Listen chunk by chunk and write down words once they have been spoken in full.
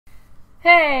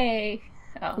Hey!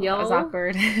 Oh, y'all. that was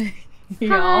awkward.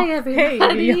 Hi, everybody.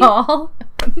 Hey, y'all.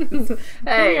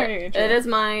 Hey, it is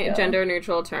my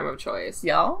gender-neutral term of choice.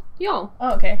 Y'all? Y'all.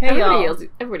 Oh, okay. Hey, y'all.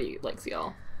 Everybody likes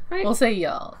y'all, right? We'll say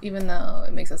y'all, even though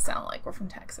it makes us sound like we're from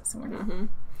Texas and we're not. Mm-hmm.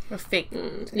 We're fake.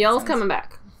 Y'all's coming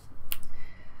back.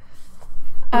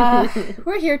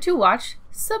 We're here to watch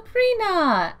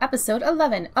Sabrina, episode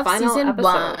 11 of Final season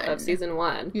episode 1. Of season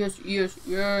 1. Yes.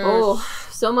 Oh,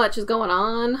 so much is going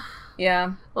on.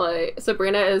 Yeah. Like,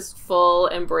 Sabrina is full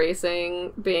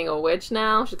embracing being a witch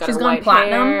now. She's gone white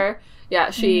platinum. hair.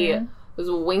 Yeah, she was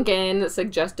winking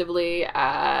suggestively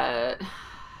at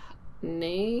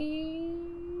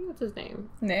What's his name?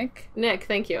 Nick,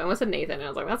 thank you. I almost said Nathan, and I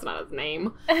was like, that's not his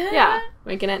name. Yeah,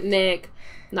 winking at Nick,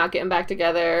 not getting back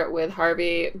together with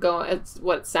Harvey. It's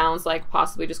what sounds like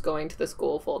possibly just going to the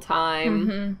school full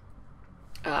time.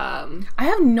 I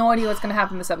have no idea what's going to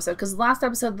happen this episode, because last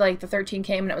episode, like, the 13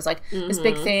 came and it was like this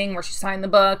big thing where she signed the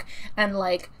book and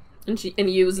like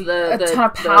used the ton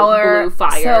of power, the blue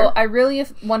fire. So I really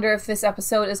wonder if this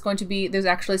episode is going to be there's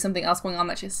actually something else going on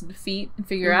that she has to defeat and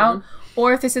figure out,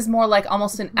 or if this is more like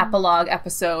almost an epilogue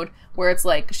episode where it's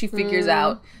like she figures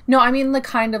out. No, I mean like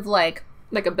kind of like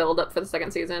a build up for the second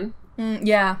season.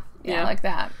 Yeah, like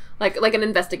that. Like an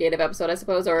investigative episode, I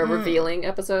suppose, or a revealing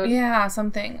episode. Yeah,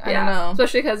 something. I don't know.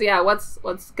 Especially because,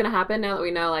 what's gonna happen now that we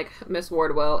know, like, Miss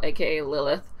Wardwell, aka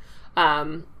Lilith,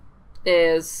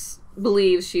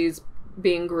 believes she's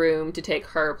being groomed to take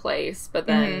her place, but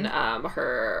then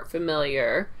her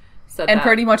familiar said and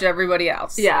pretty much everybody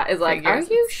else. Yeah, is like, are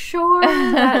you sure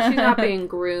that she's not being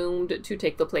groomed to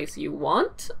take the place you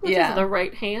want? Which is the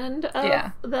right hand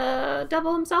of the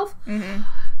devil himself.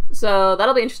 So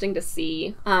that'll be interesting to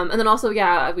see. And then also,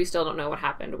 we still don't know what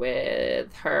happened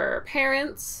with her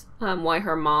parents, why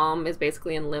her mom is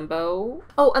basically in limbo.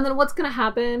 Oh, and then what's going to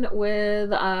happen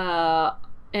with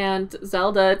Aunt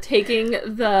Zelda taking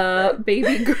the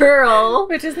baby girl.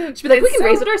 Which isn't... She'll be like, we can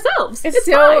raise it ourselves. It's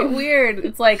so fine. Weird.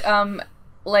 It's like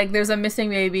there's a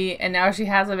missing baby, and now she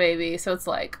has a baby, so it's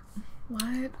like,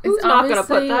 what? Who's not going to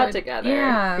put that together?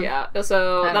 Yeah.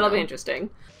 So that'll be interesting.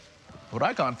 What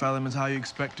I can't fathom is how you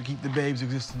expect to keep the babe's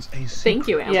existence a secret. Thank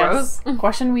you, Ambrose. Yes.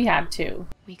 Question we had too.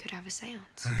 We could have a seance.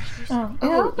 That's not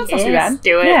too bad.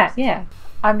 Do it. Yeah.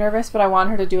 I'm nervous, but I want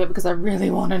her to do it because I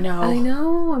really want to know. I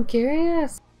know. I'm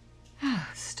curious.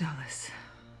 Stylus,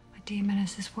 a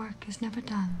demoness's work is never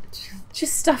done. She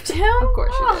stuffed him? Of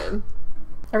course she did.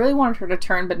 I really wanted her to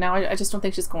turn, but now I just don't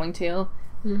think she's going to.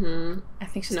 I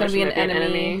think she's going to be an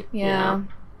enemy. Yeah.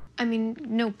 I mean,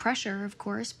 no pressure, of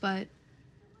course, but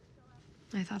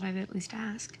I thought I'd at least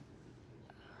ask.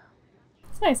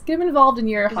 It's nice. Get him involved in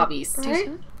your hobbies. Right?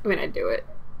 I mean, I'd do it,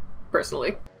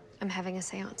 personally. I'm having a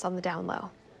seance on the down low,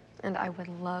 and I would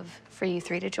love for you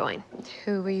three to join.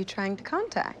 Who were you trying to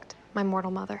contact? My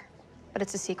mortal mother. But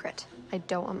it's a secret. I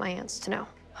don't want my aunts to know.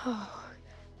 Oh,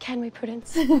 can we,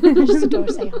 Prudence? I just adore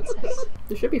seances.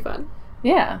 It should be fun.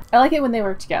 Yeah. I like it when they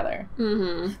work together.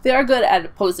 They are good at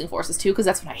opposing forces, too, because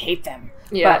that's when I hate them.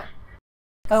 Yeah. But,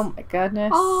 oh my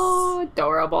goodness. Oh,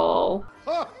 adorable.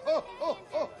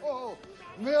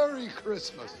 Merry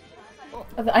Christmas.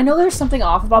 I know there's something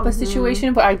off about the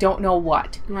situation, but I don't know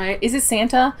what. Right. Is it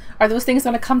Santa? Are those things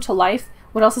going to come to life?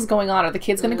 What else is going on? Are the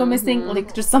kids going to go missing?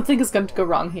 Like, just something is going to go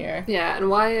wrong here. Yeah, and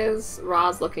why is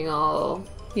Roz looking all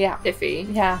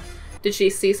iffy? Yeah. Did she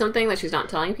see something that she's not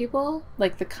telling people?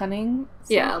 Like the cunning?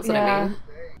 Yeah, that's what I mean.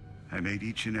 I made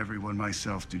each and every one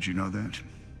myself. Did you know that?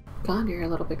 God, you're a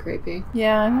little bit creepy.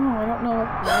 Yeah, I know.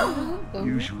 I don't know.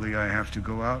 Usually I have to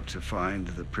go out to find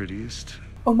the prettiest.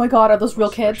 Oh my god, are those real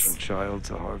kids? Special child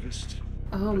to harvest.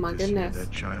 Oh my goodness.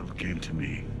 That child came to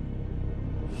me.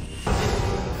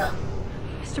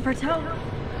 Mr. Bertel.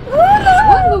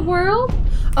 What in the world?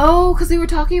 Oh, because they were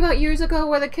talking about years ago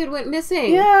where the kid went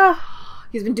missing. Yeah.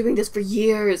 He's been doing this for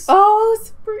years. Oh,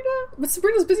 Sabrina. But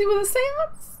Sabrina's busy with a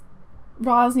seance.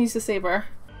 Roz needs to save her.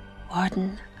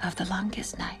 Warden of the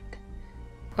longest night.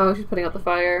 Oh, she's putting out the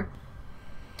fire.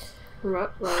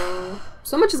 Ruh-roh.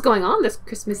 So much is going on this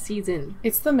Christmas season.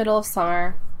 It's the middle of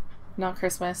summer, not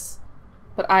Christmas.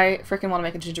 But I freaking want to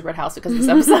make a gingerbread house because of this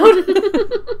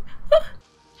episode.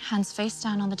 Hands face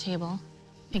down on the table.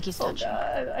 Pinkies touch. Oh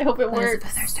god, I hope it works.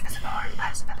 Let us feathers, stick us aboard.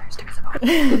 Let us feathers, stick us aboard.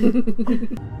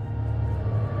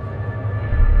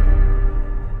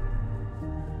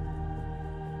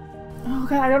 Oh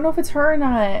god, I don't know if it's her or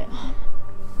not.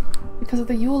 Because of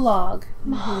the Yule log.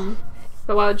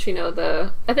 But why would she know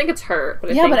the... I think it's her. But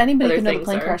I yeah, think but anybody other can know the things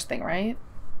plane are... crash thing, right?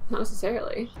 Not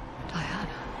necessarily. Diana.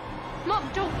 Mom,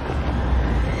 don't.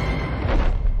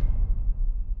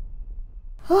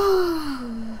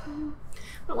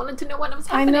 I wanted to know what was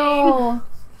happening. I know.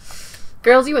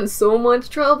 Girls, you in so much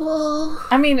trouble.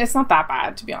 I mean, it's not that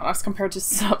bad, to be honest, compared to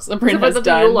stuff Sabrina has the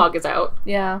done. Yule log is out.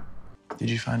 Yeah. Did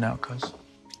you find out, cuz?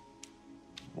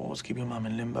 What was keeping Mum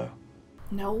in limbo?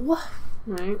 No.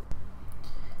 Right.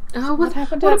 What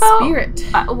happened to that spirit?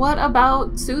 What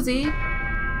about Susie?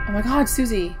 Oh my god,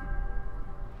 Susie.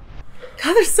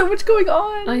 God, there's so much going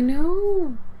on. I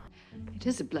know. It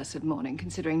is a blessed morning,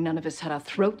 considering none of us had our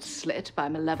throats slit by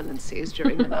malevolencies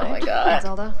during the night. Oh my god.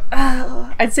 Zelda.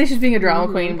 I'd say she's being a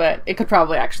drama queen, but it could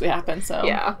probably actually happen, so.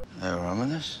 Yeah. Are you wrong with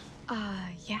this?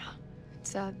 Yeah.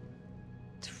 It's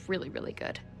really, really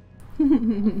good.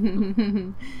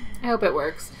 I hope it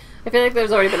works. I feel like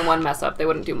there's already been one mess up. They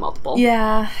wouldn't do multiple.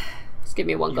 Yeah. Just give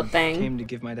me one good thing. Came to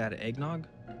give my dad eggnog?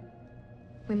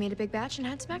 We made a big batch and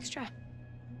had some extra.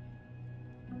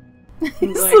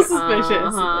 He's Like, so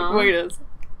suspicious. Like, wait a second.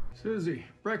 Susie,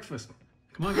 breakfast.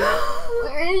 Come on, get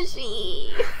Where is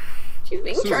she? She's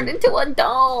being Susie. turned into a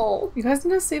doll. You guys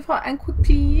gonna save hot and quick,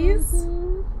 please?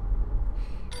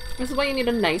 This is why you need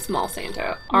a nice mall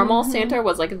Santa. Our mall Santa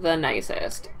was like the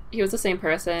nicest. He was the same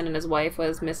person, and his wife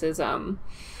was Mrs.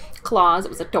 Claus. It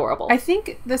was adorable. I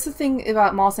think that's the thing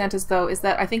about mall Santas, though, is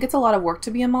that I think it's a lot of work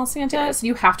to be a mall Santa, so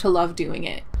you have to love doing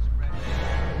it.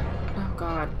 Oh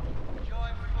God.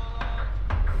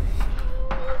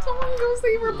 Someone go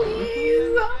save her,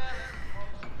 please.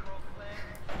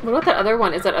 What about that other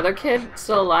one? Is that other kid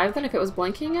still alive then if it was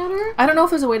blinking at her? I don't know if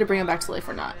there's a way to bring them back to life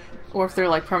or not. Or if they're,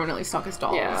 like, permanently stuck as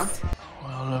dolls. Yeah.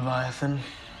 Well, Leviathan.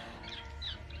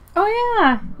 Oh,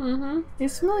 yeah. Mm-hmm.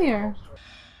 He's familiar.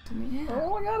 Yeah.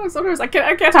 Oh my god, I'm so nervous. I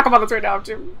can't talk about this right now. I'm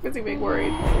too busy being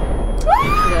worried.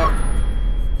 Yeah.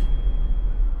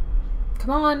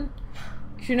 Come on.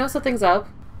 You know something's up.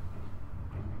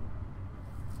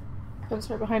 I'm just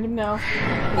right behind him now.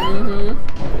 Mm-hmm.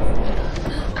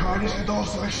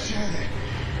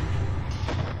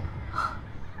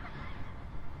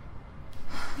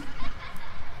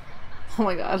 Oh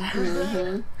my god.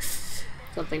 Mm-hmm.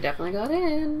 Something definitely got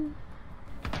in.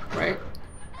 Right.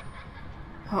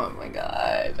 Oh my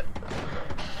god.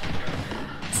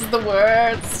 This is the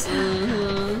worst.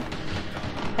 Mm-hmm.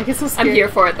 I get so scared. I'm here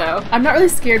for it though. I'm not really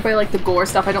scared by like the gore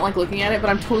stuff. I don't like looking at it, but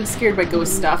I'm totally scared by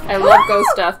ghost stuff. I love ghost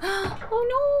stuff. Oh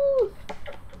no!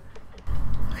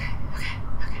 Okay.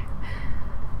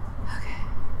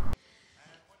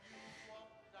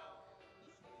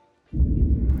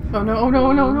 Oh no,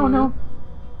 no.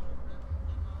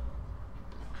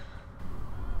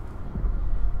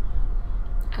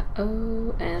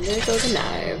 Uh-oh, and there go the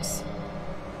knives.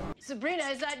 Sabrina,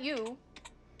 is that you?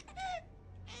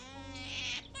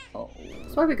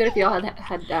 It's probably good if you all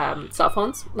had cell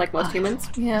phones, like most humans.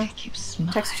 Yeah. Keep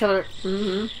smiling. Text each other.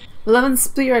 Mm-hmm. Love and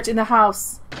spirit in the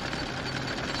house.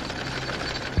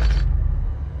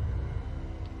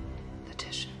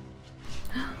 Letitia.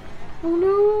 Oh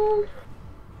no!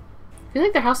 I feel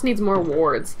like their house needs more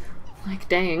wards. Like,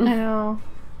 dang. I know.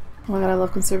 Oh my god, I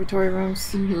love conservatory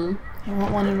rooms. Mm-hmm. I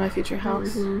want one in my future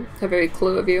house. Mm-hmm. A very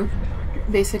clue of you.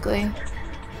 Basically.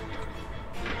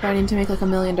 But I need to make like $1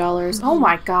 million. Oh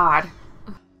my god.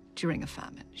 During a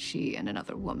famine, she and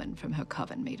another woman from her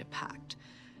coven made a pact.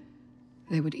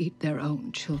 They would eat their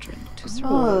own children to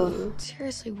survive. Oh.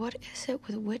 Seriously, what is it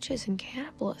with witches and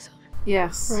cannibalism?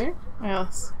 Yes. Right?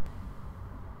 Yes.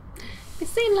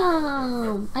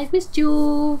 Salem! I've missed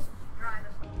you!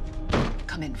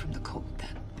 Come in from the cold,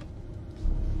 then.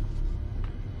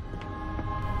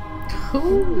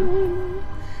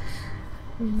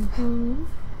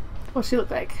 What's she look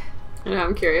like? I know,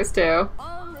 I'm curious too.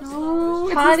 Oh,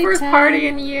 it's Party his first time. party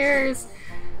in years.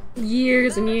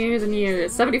 Years and years and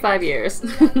years. 75 years.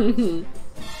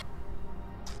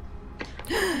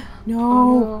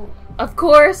 No. Of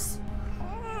course.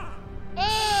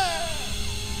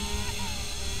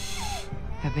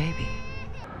 A baby.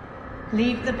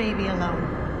 Leave the baby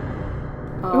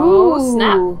alone. Oh, Ooh.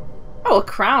 snap. Oh, a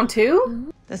crown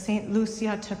too? The Saint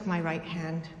Lucia took my right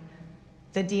hand.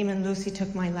 The demon Lucy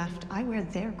took my left. I wear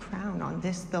their crown on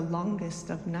this, the longest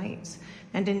of nights.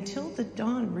 And until the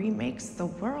dawn remakes the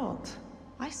world,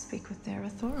 I speak with their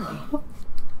authority.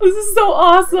 This is so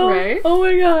awesome. Right? Oh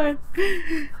my god.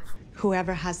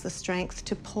 Whoever has the strength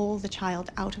to pull the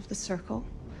child out of the circle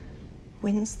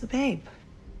wins the babe.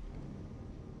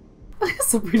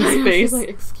 Sabrina's She's face. like,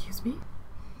 excuse me?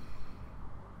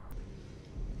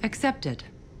 Accepted.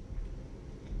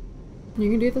 You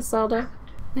can do this, Zelda.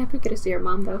 Yeah, we get to see your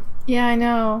mom, though. Yeah, I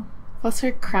know. Plus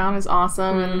her crown is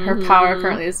awesome, and her power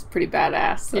currently is pretty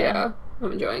badass. So. Yeah,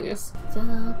 I'm enjoying this.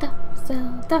 Zelda,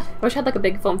 Zelda. I wish I had like a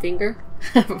big foam finger.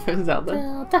 For Zelda.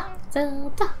 Zelda,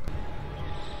 Zelda.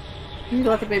 You need to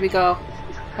let the baby go.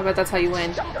 I bet that's how you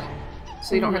win.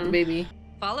 So you don't hurt the baby.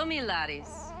 Follow me, laddies.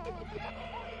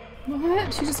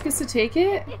 What? She just gets to take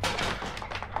it?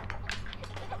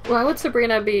 Why would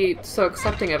Sabrina be so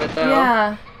accepting of it, though?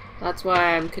 Yeah. That's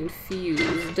why I'm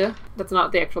confused. That's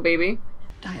not the actual baby.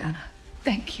 Diana,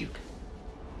 thank you.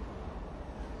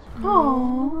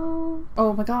 Oh.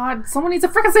 Oh my god. Someone needs to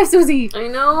frickin' save Susie! I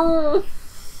know.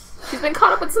 She's been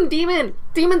caught up with some demons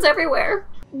everywhere.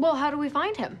 Well, how do we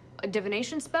find him? A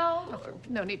divination spell? Oh,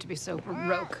 no need to be so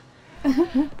baroque.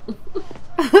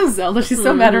 Zelda, she's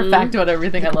so matter-of-fact about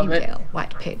everything. I love it.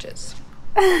 White pages.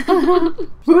 Who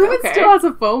even still has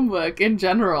a phone book in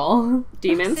general?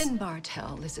 Demons? Sin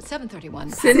Bartel, listed 731.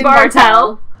 Sin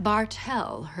Bartel.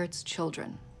 Bartel hurts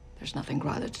children. There's nothing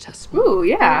Grada detests. Ooh,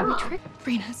 yeah.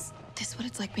 Sabrina, is this what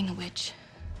it's like being a witch?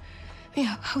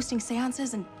 Yeah, hosting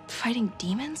seances and fighting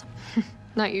demons?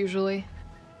 Not usually.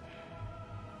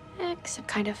 Except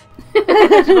kind of. She's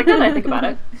like, now that I think about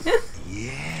it.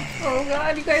 Yeah. Oh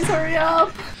god, you guys hurry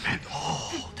up. And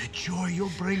oh, the joy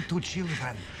you'll bring to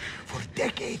children for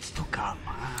decades to come.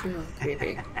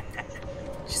 Creepy.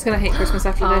 She's gonna hate Christmas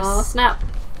after this. Oh, snap.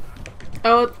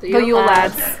 Oh, the Yule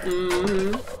lads.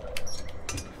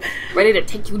 Ready to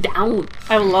take you down.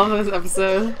 I love this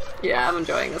episode. Yeah, I'm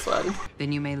enjoying this one.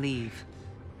 Then you may leave.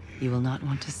 You will not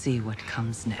want to see what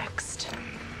comes next.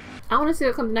 I want to see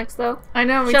what comes next, though. I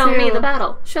know, me Show too. me the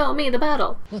battle. Show me the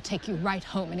battle. We'll take you right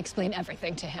home and explain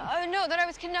everything to him. No, that I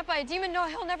was kidnapped by a demon. No,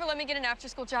 he'll never let me get an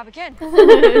after-school job again.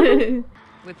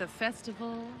 With the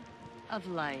Festival of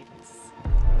Lights.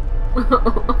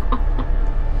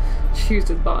 Choose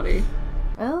his body.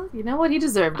 Well, you know what? He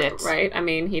deserved it. Right? I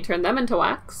mean, he turned them into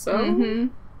wax, so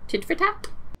tit for tat.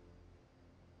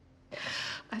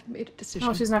 I've made a decision.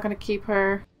 Oh, she's not going to keep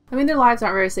her. I mean, their lives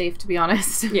aren't very safe, to be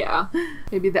honest. Yeah.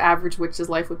 Maybe the average witch's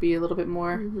life would be a little bit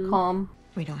more calm.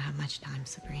 We don't have much time,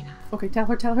 Sabrina. Okay, tell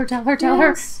her, tell her, tell her, tell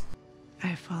her.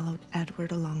 I followed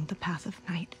Edward along the path of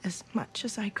night as much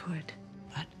as I could,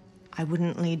 but I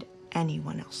wouldn't lead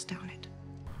anyone else down it.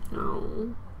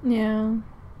 Oh. Yeah.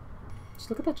 Just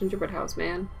look at that gingerbread house,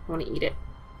 man. I want to eat it.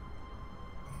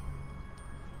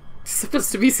 It's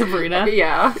supposed to be Sabrina.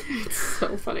 Yeah. It's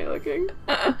so funny looking.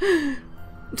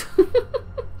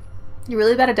 You're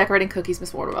really bad at decorating cookies,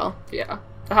 Miss Wardwell. Yeah.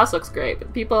 The house looks great, but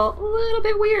the people, a little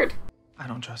bit weird. I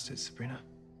don't trust it, Sabrina.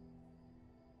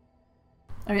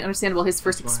 I mean, understandable. His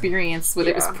first experience with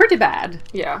it was pretty bad.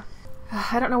 Yeah.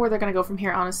 I don't know where they're going to go from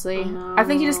here, honestly. I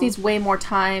think he just needs way more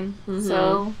time,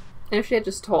 so... And if she had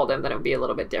just told him, then it would be a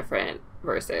little bit different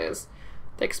versus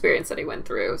the experience that he went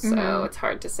through, so it's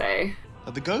hard to say.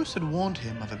 But the ghost had warned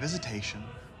him of a visitation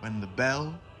when the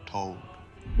bell tolled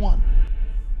 1.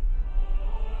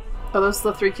 Oh, those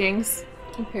are the Three Kings?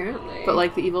 Apparently. But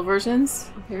like the evil versions?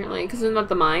 Apparently. Because isn't that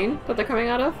the mine that they're coming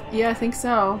out of? Yeah, I think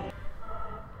so.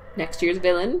 Next year's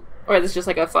villain? Or is this just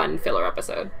like a fun filler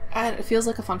episode? It feels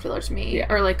like a fun filler to me. Yeah.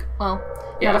 Or like, well,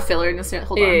 not a filler necessarily.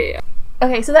 Hold on. Yeah.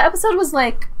 Okay, so the episode was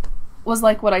like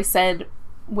what I said,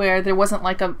 where there wasn't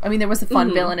like a... I mean, there was a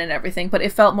fun villain and everything, but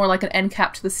it felt more like an end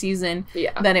cap to the season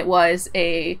than it was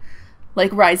a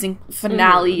like rising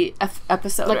finale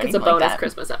episode. Like it's a bonus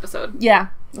Christmas episode. Yeah.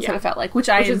 That's what it felt like, which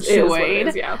I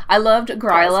enjoyed. I loved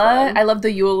Gryla. I loved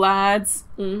the Yule lads.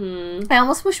 I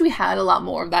almost wish we had a lot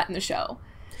more of that in the show.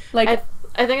 Like,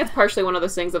 I think it's partially one of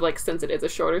those things of like, since it is a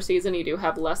shorter season, you do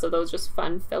have less of those just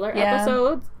fun filler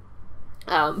episodes.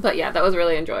 But yeah, that was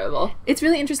really enjoyable. It's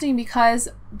really interesting because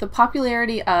the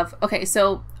popularity of... Okay,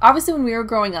 so obviously when we were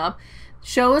growing up,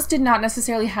 shows did not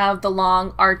necessarily have the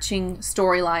long arching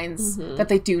storylines that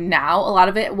they do now. A lot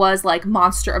of it was like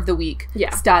Monster of the Week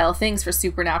style things for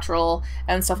Supernatural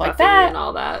and stuff like that. And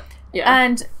all that. Yeah.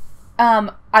 And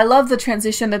I love the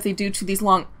transition that they do to these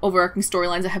long overarching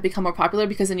storylines that have become more popular,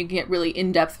 because then you can get really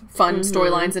in-depth fun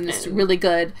storylines and it's really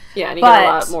good. Yeah, and you get a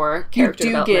lot more character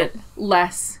development. You do get development.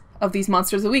 less of these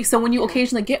Monsters of the Week. So when you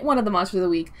occasionally get one of the Monsters of the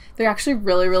Week, they're actually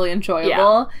really, really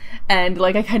enjoyable. And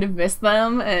like, I kind of miss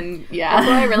them. And That's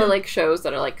why I really like shows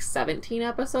that are like 17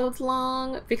 episodes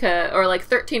long, or like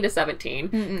 13 to 17.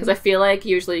 Because I feel like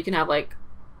usually you can have like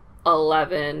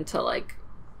 11 to like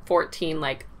 14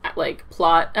 like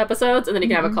plot episodes, and then you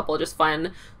can have a couple of just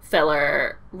fun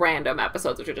filler random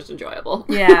episodes which are just enjoyable.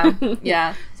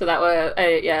 Yeah. So that was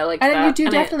I like that. And you do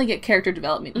definitely get character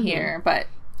development here, but...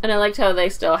 And I liked how they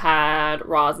still had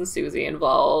Roz and Susie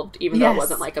involved, even though it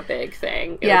wasn't like a big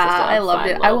thing. It was just I loved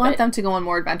it. I want them to go on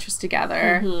more adventures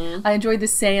together. I enjoyed the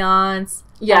seance.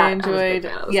 Yeah, I enjoyed.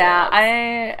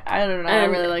 I don't know. I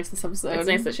really liked this episode. It's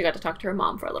nice that she got to talk to her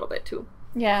mom for a little bit too.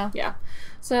 Yeah.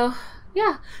 So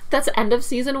Yeah, that's the end of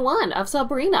season 1 of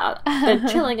Sabrina, The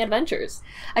Chilling Adventures.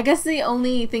 I guess the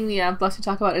only thing we have left to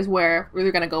talk about is where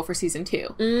they're going to go for season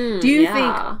 2. Do you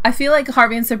think... I feel like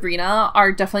Harvey and Sabrina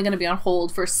are definitely going to be on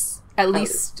hold for at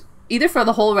least... either for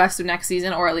the whole rest of next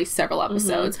season or at least several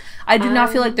episodes. I do not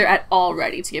feel like they're at all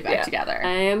ready to get back together.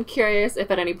 I am curious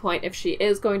if at any point if she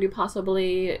is going to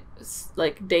possibly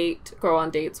like go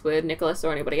on dates with Nicholas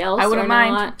or anybody else. I wouldn't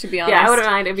mind, to be honest. Yeah, I wouldn't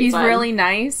mind. It'd be He's fun. really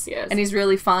nice and he's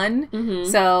really fun.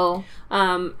 So,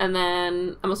 and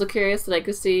then I'm also curious to like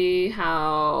see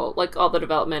how like all the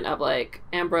development of like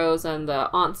Ambrose and the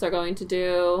aunts are going to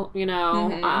do. You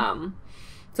know.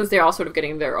 Since they're all sort of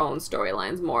getting their own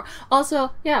storylines more.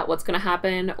 Also, what's going to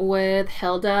happen with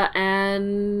Hilda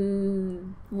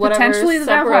and whatever... Potentially the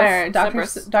vampire,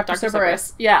 Dr.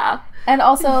 Cerberus. Yeah. And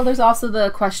also, there's also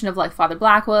the question of, like, Father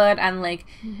Blackwood and, like,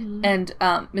 and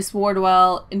Miss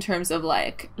Wardwell in terms of,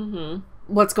 like...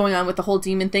 what's going on with the whole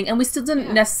demon thing, and we still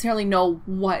didn't necessarily know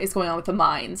what is going on with the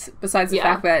mines, besides the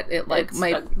fact that it like it's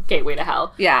might a gateway to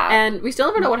hell. And we still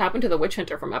never know what happened to the witch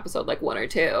hunter from episode like 1 or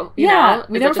 2. You know?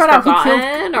 We never found out who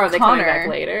killed or are they coming back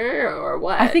later, or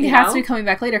what? I think it has to be coming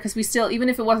back later, because we still, even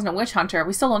if it wasn't a witch hunter,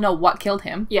 we still don't know what killed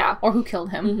him. Or who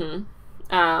killed him.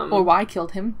 Or why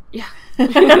killed him.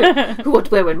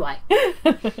 What, where, and why.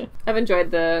 I've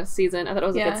enjoyed the season. I thought it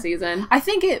was a good season. I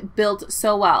think it built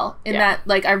so well in that,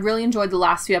 like, I really enjoyed the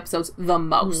last few episodes the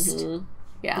most.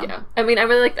 Yeah. I mean, I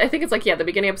think it's like, the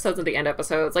beginning episodes and the end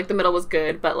episodes. Like, the middle was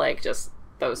good, but, like, just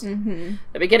those. The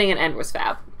beginning and end was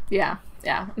fab. Yeah,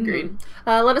 agreed.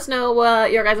 Let us know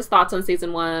what your guys' thoughts on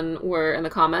season 1 were in the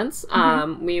comments.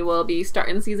 We will be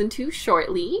starting season 2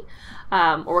 shortly.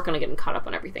 We're working on getting caught up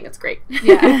on everything. It's great.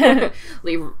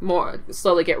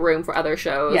 Slowly get room for other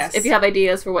shows. If you have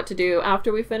ideas for what to do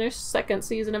after we finish second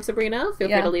season of Sabrina, feel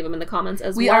free to leave them in the comments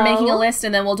as well. We are making a list,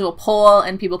 and then we'll do a poll,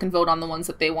 and people can vote on the ones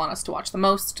that they want us to watch the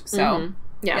most. So,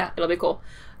 it'll be cool.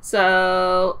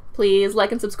 So, please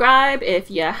like and subscribe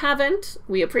if you haven't.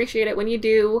 We appreciate it when you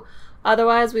do.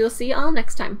 Otherwise, we will see you all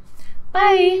next time.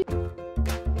 Bye!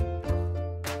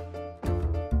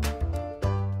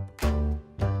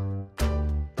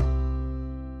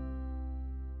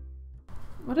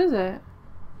 What is it?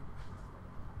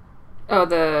 Oh,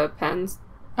 the pens.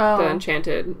 Oh. The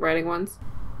enchanted writing ones.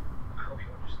 I hope you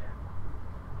understand.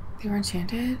 They were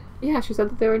enchanted? Yeah, she said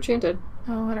that they were enchanted.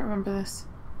 Oh, I don't remember this.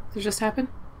 Did it just happen?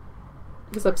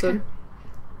 This episode.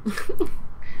 Okay.